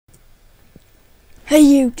Hey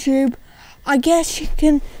YouTube, I guess you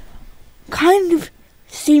can kind of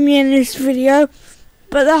see me in this video,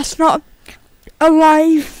 but that's not a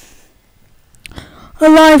live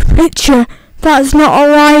picture. That's not a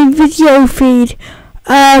live video feed.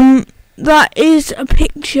 That is a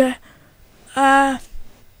picture.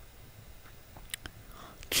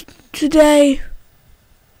 Today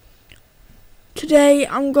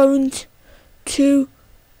I'm going to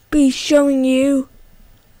be showing you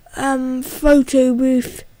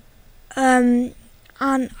PhotoBooth, an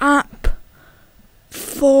app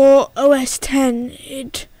for OS 10.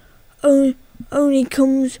 It only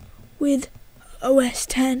comes with OS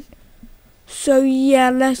 10. So yeah,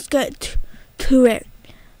 let's get to it.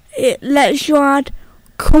 It lets you add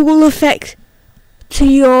cool effects to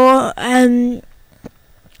your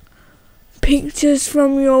pictures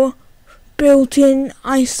from your built-in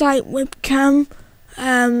iSight webcam,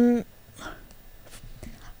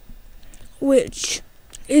 which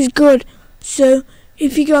is good. So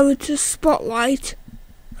if you go to Spotlight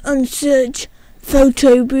and search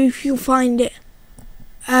PhotoBooth, you'll find it.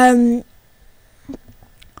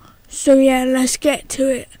 So yeah, let's get to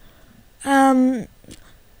it.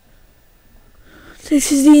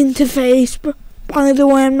 This is the interface, but by the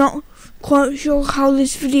way, I'm not quite sure how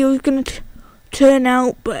this video is going to turn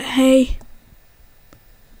out, but hey,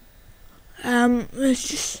 let's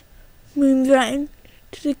just move that into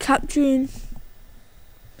the capturing,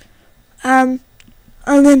 and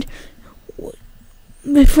then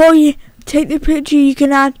before you take the picture, you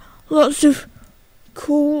can add lots of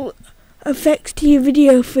cool effects to your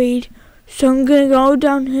video feed. So I'm going to go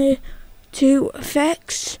down here to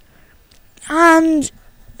effects, and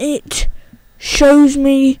it shows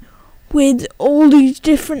me with all these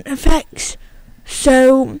different effects.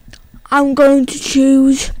 So I'm going to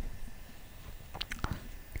choose,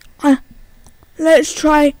 let's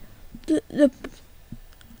try the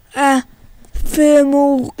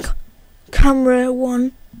thermal camera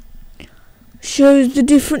one. Shows the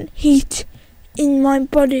different heat in my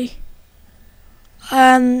body.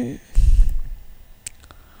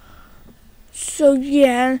 So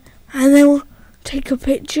yeah, and then we'll take a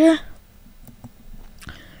picture,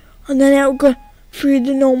 and then it'll go through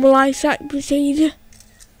the normal iSight procedure,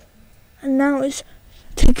 and now it's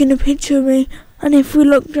taking a picture of me. And if we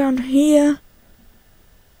look down here,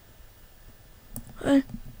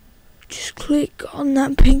 just click on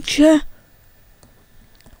that picture,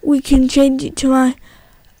 we can change it to my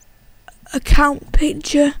account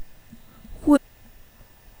picture.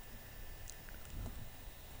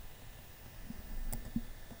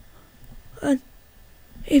 And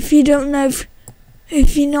if you don't know,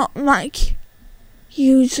 if you're not Mac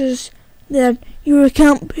users, then your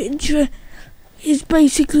account picture is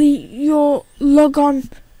basically your logon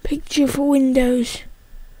picture for Windows.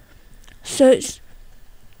 So it's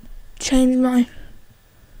changed my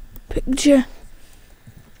picture.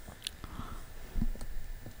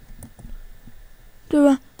 There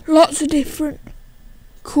are lots of different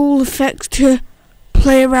cool effects to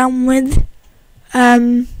play around with.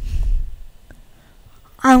 I'm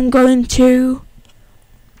going to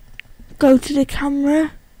go to the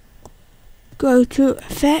camera, go to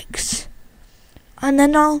effects, and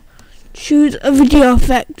then I'll choose a video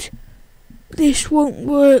effect. This won't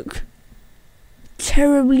work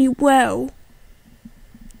terribly well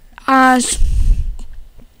as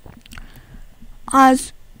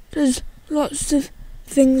there's lots of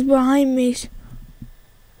things behind me,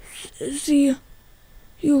 so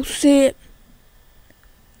you'll see it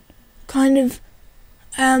kind of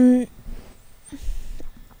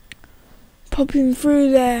popping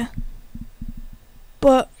through there,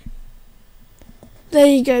 but there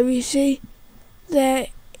you go. You see there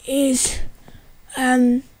is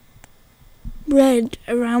red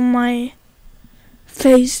around my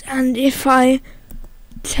face, and if I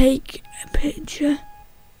take a picture,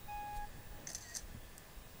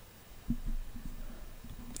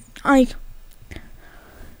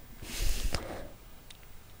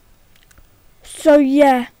 so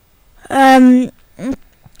yeah,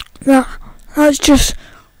 that's just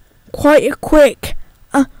quite a quick,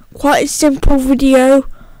 quite a simple video.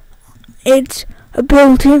 It's a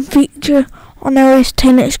built-in feature on OS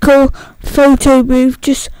 10. It's called PhotoBooth.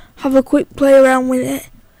 Just have a quick play around with it.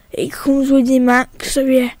 It comes with your Mac, so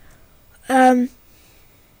yeah.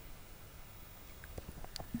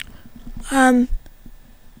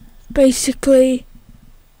 Basically,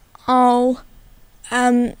 I'll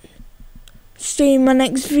see you in my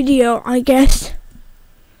next video, I guess.